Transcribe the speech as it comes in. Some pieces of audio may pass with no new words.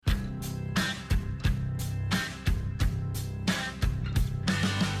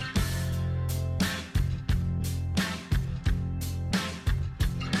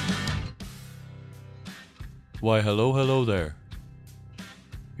Why, hello there.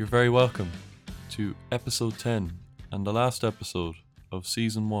 You're very welcome to episode 10 and the last episode of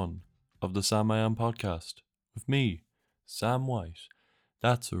season 1 of the Sam I Am podcast with me, Sam White.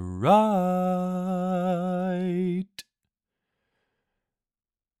 That's right.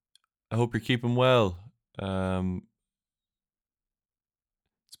 I hope you're keeping well. It's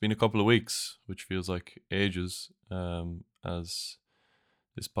been a couple of weeks, which feels like ages, as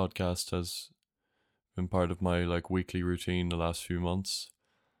this podcast has been part of my weekly routine the last few months.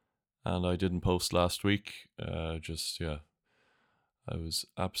 And I didn't post last week. I was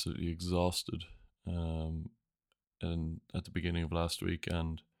absolutely exhausted and at the beginning of last week,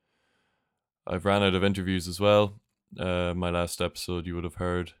 and I've ran out of interviews as well. My last episode, you would have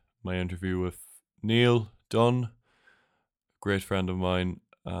heard my interview with Neil Dunn, a great friend of mine,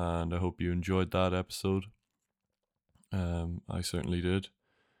 and I hope you enjoyed that episode. I certainly did.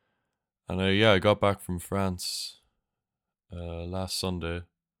 And I got back from France last Sunday,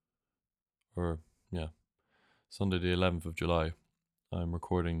 Sunday the 11th of July. I'm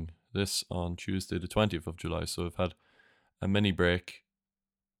recording this on Tuesday the 20th of July, so I've had a mini break,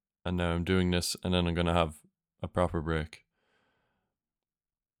 and now I'm doing this, and then I'm going to have a proper break.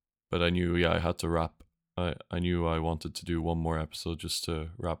 But I knew, I had to wrap. I knew I wanted to do one more episode just to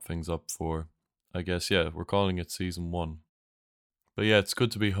wrap things up for, I guess, we're calling it season 1. But yeah, it's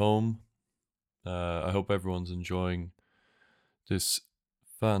good to be home. I hope everyone's enjoying this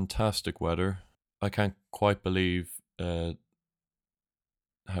fantastic weather. I can't quite believe how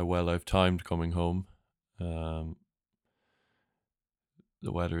well I've timed coming home. The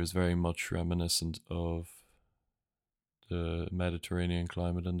weather is very much reminiscent of the Mediterranean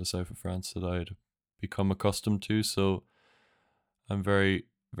climate in the south of France that I'd become accustomed to, so I'm very,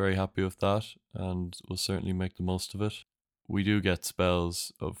 very happy with that, and we'll certainly make the most of it. We do get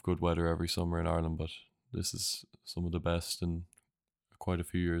spells of good weather every summer in Ireland, but this is some of the best in quite a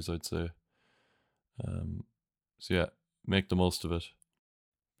few years, I'd say. Make the most of it.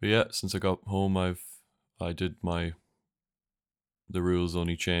 But yeah, since I got home, the rules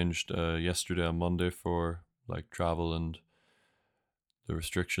only changed yesterday on Monday for travel and the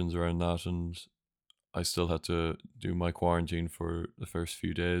restrictions around that, and I still had to do my quarantine for the first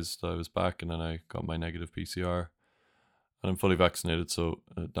few days that I was back, and then I got my negative PCR, and I'm fully vaccinated, so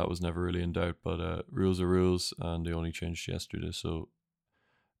that was never really in doubt. But rules are rules, and they only changed yesterday, so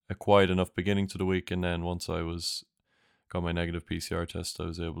a quiet enough beginning to the week, and then once I got my negative PCR test, I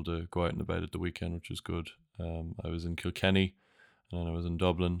was able to go out and about at the weekend, which was good. I was in Kilkenny, and then I was in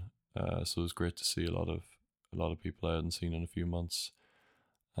Dublin, so it was great to see a lot of people I hadn't seen in a few months,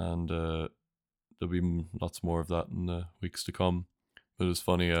 and there'll be lots more of that in the weeks to come. But it was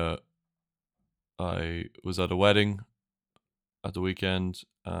funny. I was at a wedding at the weekend,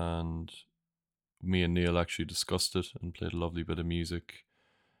 and me and Neil actually discussed it and played a lovely bit of music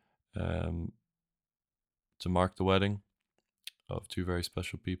to mark the wedding of two very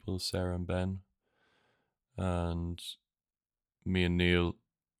special people, Sarah and Ben. And me and Neil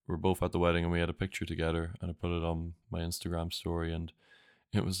were both at the wedding, and we had a picture together, and I put it on my Instagram story, and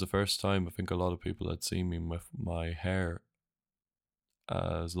it was the first time I think a lot of people had seen me with my hair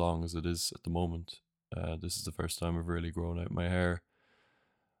as long as it is at the moment. This is the first time I've really grown out my hair,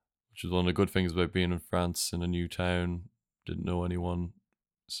 which is one of the good things about being in France in a new town. Didn't know anyone,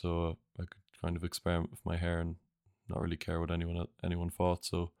 so I could kind of experiment with my hair and not really care what anyone thought.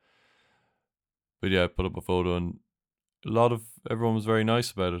 So, but yeah, I put up a photo, and everyone was very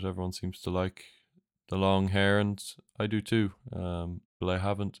nice about it. Everyone seems to like the long hair, and I do too. But I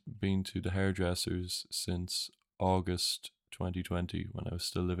haven't been to the hairdressers since August 2020 when I was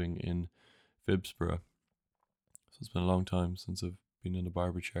still living in Phibsborough. So it's been a long time since I've been in a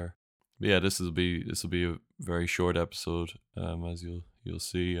barber chair. But yeah, this will be a very short episode, as you'll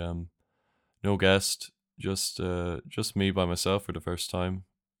see. No guest, just me by myself for the first time.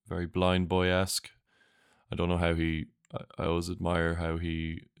 Very Blind Boy-esque. I don't know how I always admire how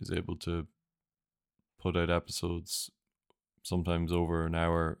he is able to put out episodes sometimes over an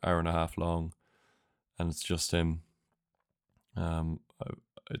hour and a half long, and it's just him.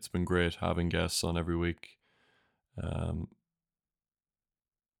 It's been great having guests on every week. I'm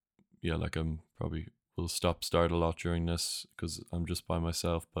probably will start a lot during this because I'm just by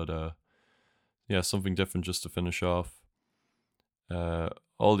myself, but something different just to finish off.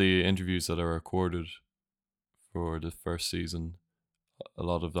 All the interviews that are recorded for the first season, a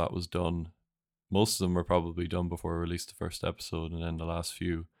lot of that was done. Most of them were probably done before I released the first episode, and then the last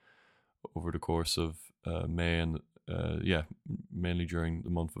few over the course of May and mainly during the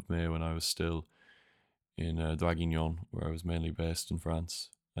month of May when I was still in Draguignan, where I was mainly based in France.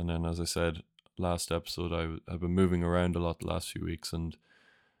 And then, as I said, last episode, I've been moving around a lot the last few weeks and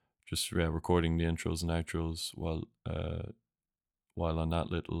just recording the intros and outros while on that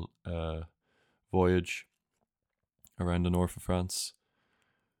little voyage around the north of France.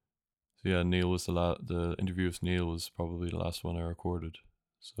 So yeah, Neil was the interview with Neil was probably the last one I recorded.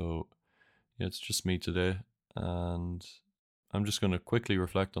 So yeah, it's just me today, and I'm just going to quickly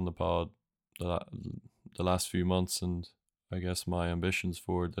reflect on the pod, the last few months, and I guess my ambitions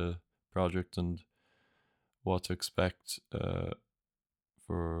for the project and what to expect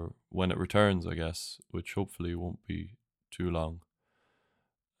for when it returns, I guess, which hopefully won't be too long.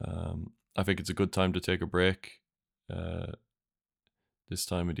 I think it's a good time to take a break. This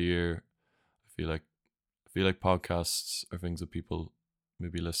time of the year, I feel like podcasts are things that people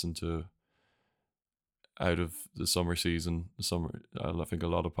maybe listen to out of the summer season. I think a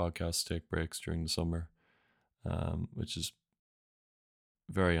lot of podcasts take breaks during the summer, which is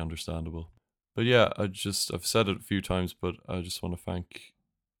very understandable. But yeah, I've said it a few times, but I just want to thank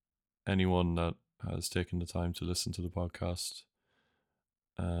anyone that has taken the time to listen to the podcast.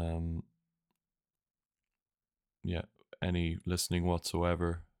 Yeah, any listening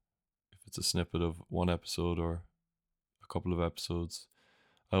whatsoever, if it's a snippet of one episode or a couple of episodes,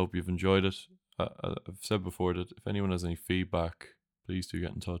 I hope you've enjoyed it. I've said before that if anyone has any feedback, please do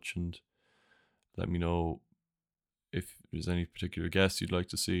get in touch and let me know if there's any particular guests you'd like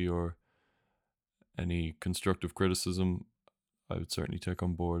to see or any constructive criticism. I would certainly take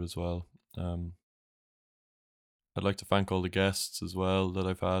on board as well. I'd like to thank all the guests as well that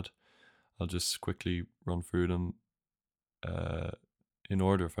I've had. I'll just quickly run through them in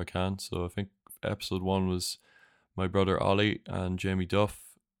order if I can. So I think episode 1 was my brother Ollie and Jamie Duff,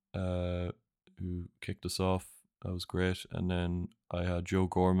 who kicked us off. That was great. And then I had Joe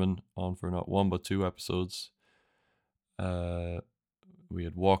Gorman on for not 1 but 2 episodes. We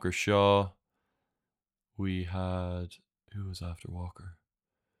had Walker Shaw. We had, who was after Walker?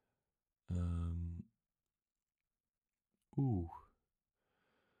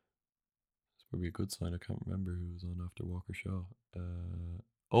 It's probably a good sign. I can't remember who was on after Walker Shaw.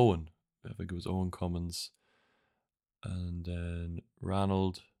 Owen. I think it was Owen Cummins. And then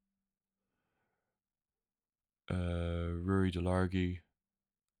Ranald. Rory DeLargy.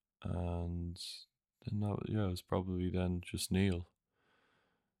 And then it was probably then just Neil.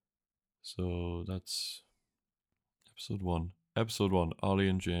 So that's episode 1. Episode 1, Ollie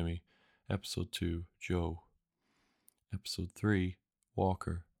and Jamie. Episode 2, Joe. Episode 3,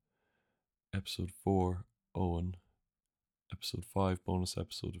 Walker. Episode 4, Owen. Episode 5, bonus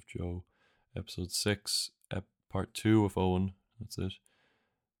episode of Joe. Episode 6, part 2 of Owen. That's it.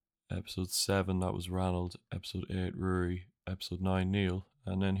 Episode 7, that was Ranald. Episode 8, Rory. Episode 9, Neil.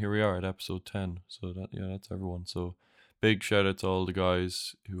 And then here we are at episode 10. So that's everyone. So big shout out to all the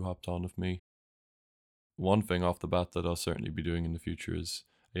guys who hopped on with me. One thing off the bat that I'll certainly be doing in the future is,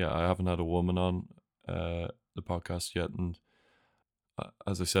 I haven't had a woman on the podcast yet, and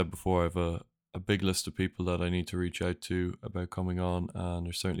as I said before, I have a big list of people that I need to reach out to about coming on, and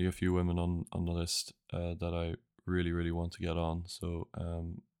there's certainly a few women on the list that I really, really want to get on. So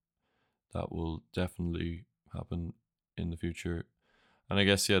that will definitely happen in the future. And I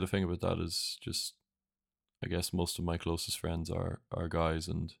guess the thing about that is just, I guess most of my closest friends are guys,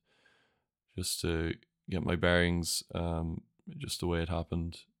 and just to get my bearings, just the way it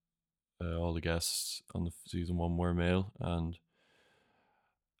happened, all the guests on the season 1 were male, and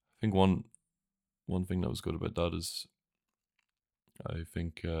I think one thing that was good about that is, I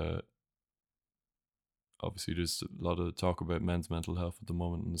think obviously there's a lot of talk about men's mental health at the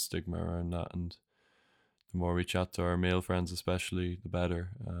moment and the stigma around that, and the more we chat to our male friends especially, the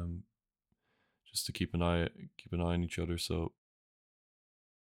better, just to keep an eye on each other. So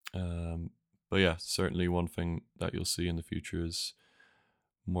but yeah, certainly one thing that you'll see in the future is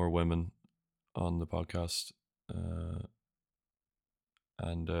more women on the podcast,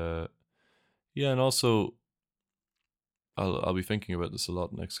 and also I'll be thinking about this a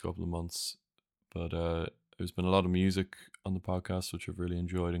lot the next couple of months, but there's been a lot of music on the podcast which I've really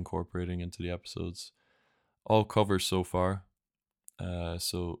enjoyed incorporating into the episodes. All covers so far,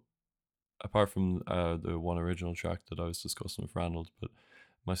 so apart from the one original track that I was discussing with Ranald, but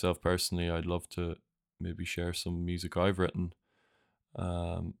myself personally, I'd love to maybe share some music I've written,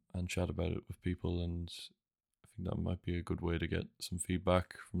 and chat about it with people, and I think that might be a good way to get some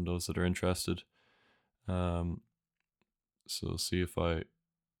feedback from those that are interested. So see if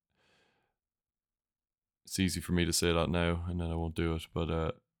it's easy for me to say that now and then I won't do it,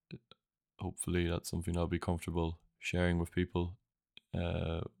 but hopefully that's something I'll be comfortable sharing with people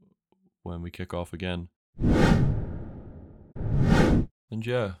when we kick off again. And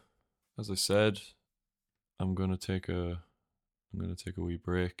yeah, as I said, I'm gonna take a wee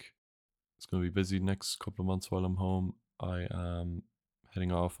break. It's gonna be busy next couple of months while I'm home. I am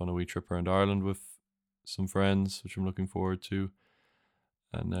heading off on a wee trip around Ireland with some friends, which I'm looking forward to.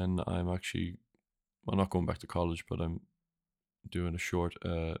 And then I'm not going back to college, but I'm doing a short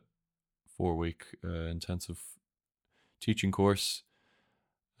 4 week intensive teaching course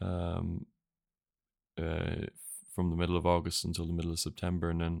um, uh, from the middle of August until the middle of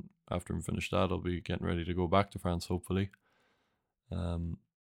September. And then after I'm finished that, I'll be getting ready to go back to France, hopefully. Um,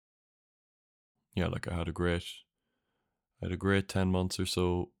 yeah, like I had a great 10 months or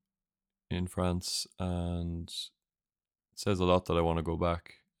so in France, and it says a lot that I want to go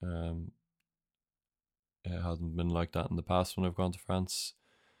back. It hasn't been like that in the past when I've gone to France,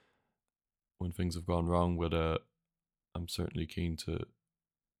 when things have gone wrong, but I'm certainly keen to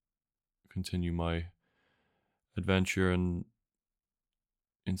continue my adventure and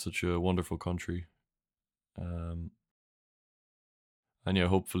in such a wonderful country. Um, and yeah,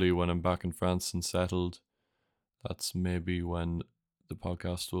 hopefully when I'm back in France and settled, that's maybe when the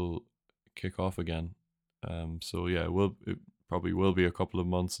podcast will kick off again. So yeah, it probably will be a couple of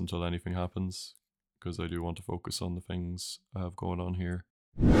months until anything happens, because I do want to focus on the things I have going on here.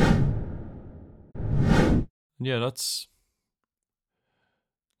 And yeah, that's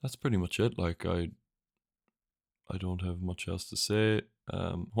pretty much it. Like I don't have much else to say.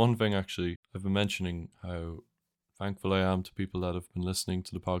 One thing actually, I've been mentioning how thankful I am to people that have been listening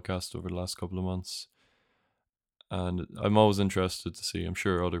to the podcast over the last couple of months. And I'm always interested to see, I'm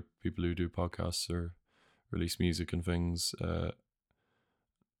sure other people who do podcasts or release music and things,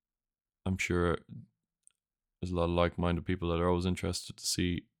 I'm sure there's a lot of like-minded people that are always interested to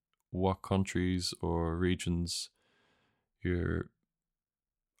see what countries or regions your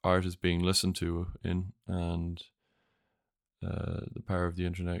art is being listened to in, and the power of the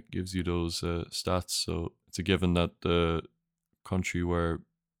internet gives you those stats. So it's a given that the country where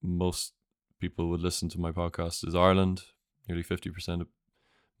most people would listen to my podcast is Ireland. Nearly 50% of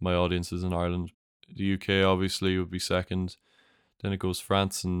my audience is in Ireland. The UK obviously would be second. Then it goes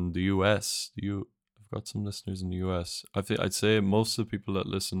France and the US. I've got some listeners in the US. I'd say most of the people that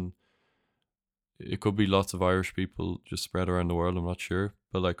listen, it could be lots of Irish people just spread around the world, I'm not sure.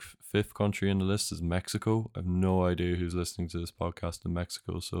 But like fifth country in the list is Mexico. I have no idea who's listening to this podcast in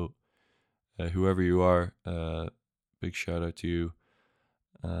Mexico. So whoever you are, big shout out to you.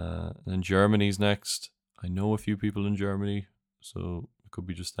 And Germany's next. I know a few people in Germany, so it could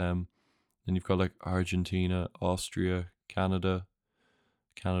be just them. Then you've got like Argentina, Austria, Canada.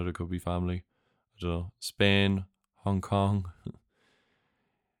 Canada could be family. I don't know. Spain, Hong Kong,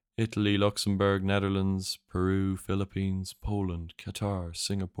 Italy, Luxembourg, Netherlands, Peru, Philippines, Poland, Qatar,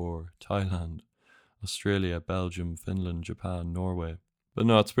 Singapore, Thailand, Australia, Belgium, Finland, Japan, Norway. But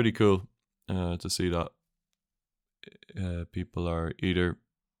no, it's pretty cool to see that people are either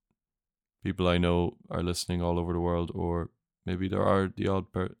people I know are listening all over the world, or maybe there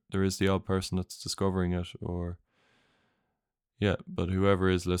is the odd person that's discovering it, or yeah, but whoever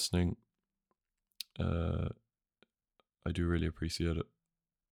is listening, I do really appreciate it.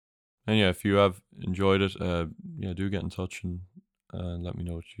 And yeah, if you have enjoyed it, do get in touch and let me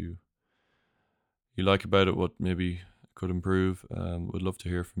know what you like about it, what maybe could improve. Would love to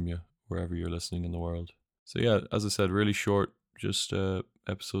hear from you wherever you're listening in the world. So yeah, as I said, really short, just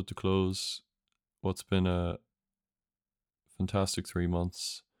episode to close what's been a fantastic 3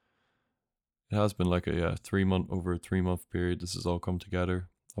 months. It has been like a 3 month period. This has all come together.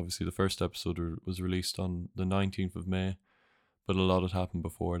 Obviously, the first episode was released on the 19th of May, but a lot had happened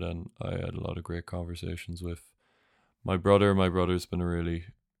before then. I had a lot of great conversations with my brother. My brother's been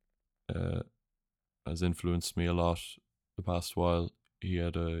has influenced me a lot the past while. He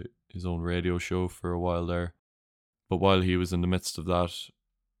had his own radio show for a while there, but while he was in the midst of that,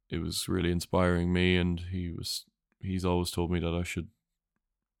 it was really inspiring me, and he's always told me that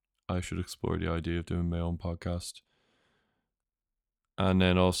I should explore the idea of doing my own podcast. And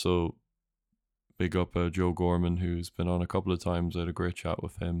then also big up Joe Gorman, who's been on a couple of times. I had a great chat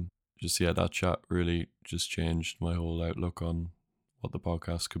with him. That chat really just changed my whole outlook on what the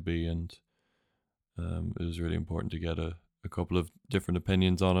podcast could be, and it was really important to get a couple of different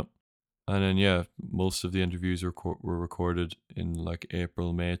opinions on it. And then most of the interviews were recorded in like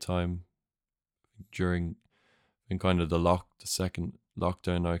April, May time, during kind of the second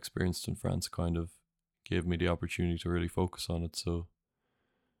lockdown I experienced in France. Kind of gave me the opportunity to really focus on it. So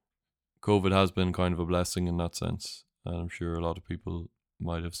COVID has been kind of a blessing in that sense, and I'm sure a lot of people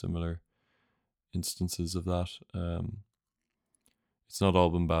might have similar instances of that. It's not all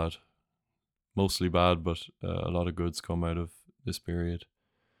been bad, mostly bad, but a lot of goods come out of this period.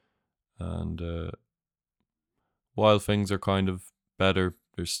 And while things are kind of better,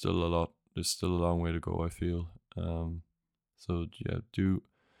 there's still a long way to go, I feel. So yeah, do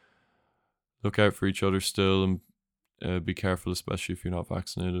look out for each other still, and be careful, especially if you're not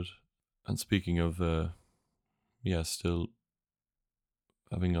vaccinated. And speaking of, still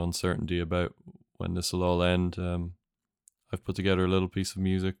having uncertainty about when this will all end, I've put together a little piece of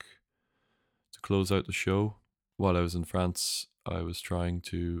music to close out the show. While I was in France, I was trying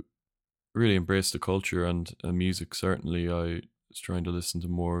to really embrace the culture and music. Certainly, I was trying to listen to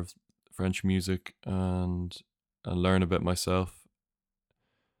more of French music and learn a bit myself.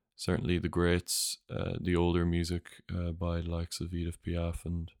 Certainly, the greats, the older music by the likes of Edith Piaf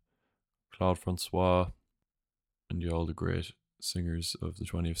and Claude Francois, and all the great singers of the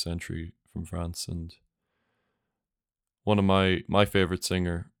 20th century from France. And one of my favorite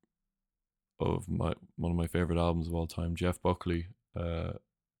singer of one of my favorite albums of all time, Jeff Buckley,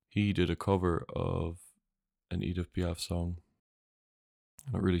 he did a cover of an Edith Piaf song,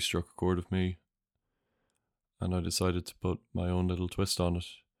 and it really struck a chord with me, and I decided to put my own little twist on it.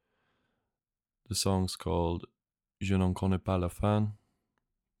 The song's called Je n'en connais pas la fin,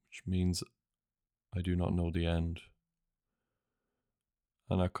 which means I do not know the end.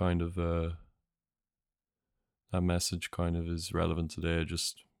 And that kind of that message kind of is relevant today.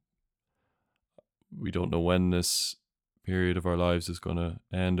 Just, we don't know when this period of our lives is going to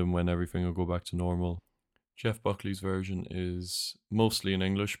end and when everything will go back to normal. Jeff Buckley's version is mostly in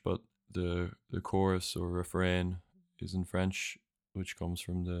English, but the chorus or refrain is in French, which comes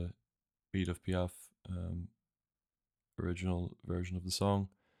from the Edith Piaf original version of the song.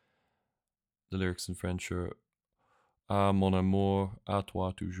 The lyrics in French are "Ah mon amour, à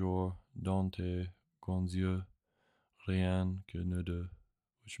toi toujours, dans tes grands yeux, rien que nous deux,"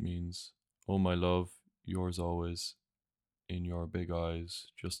 which means, "Oh my love, yours always, in your big eyes,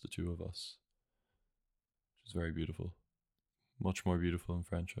 just the two of us." Which is very beautiful. Much more beautiful in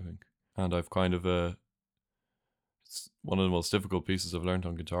French, I think. And I've kind of it's one of the most difficult pieces I've learned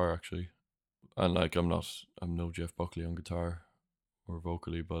on guitar, actually. And like, I'm no Jeff Buckley on guitar or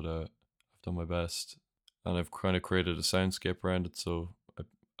vocally, but I've done my best, and I've kind of created a soundscape around it. So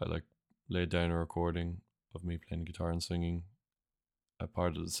I like laid down a recording of me playing guitar and singing a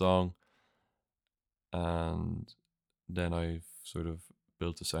part of the song, and then I've sort of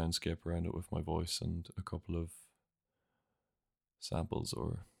built a soundscape around it with my voice and a couple of samples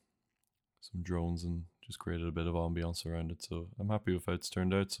or some drones, and just created a bit of ambience around it. So I'm happy with how it's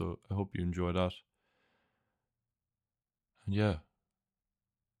turned out, so I hope you enjoy that. And yeah,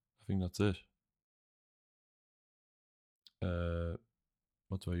 I think that's it.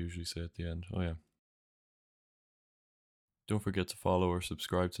 What do I usually say at the end? Oh yeah, don't forget to follow or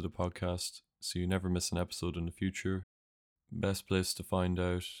subscribe to the podcast so you never miss an episode in the future. Best place to find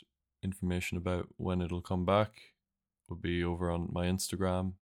out information about when it'll come back would be over on my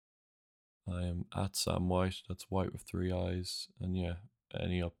Instagram. I am at Sam White, that's White with 3 eyes. And yeah,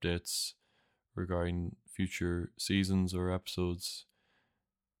 any updates regarding future seasons or episodes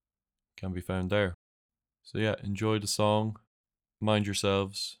can be found there. So yeah, enjoy the song, mind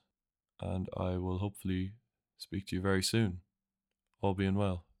yourselves, and I will hopefully speak to you very soon. All being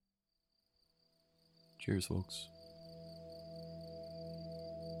well. Cheers, folks.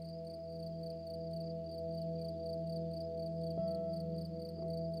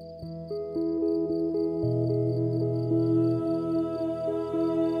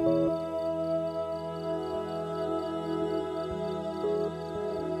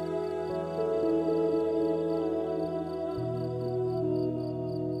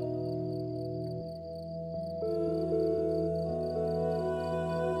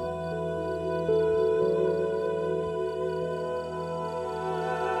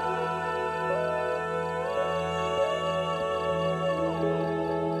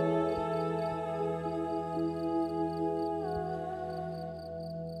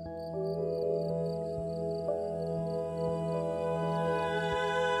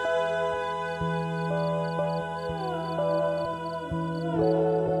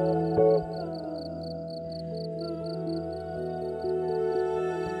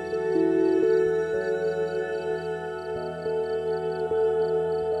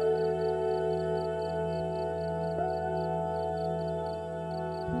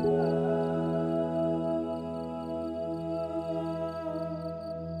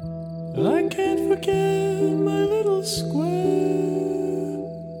 I can't forget my little square,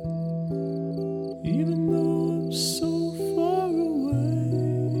 even though I'm so far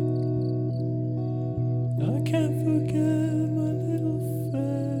away. I can't forget my little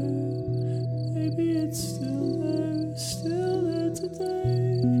fair. Maybe it's still there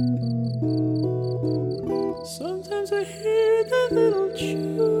today. choose.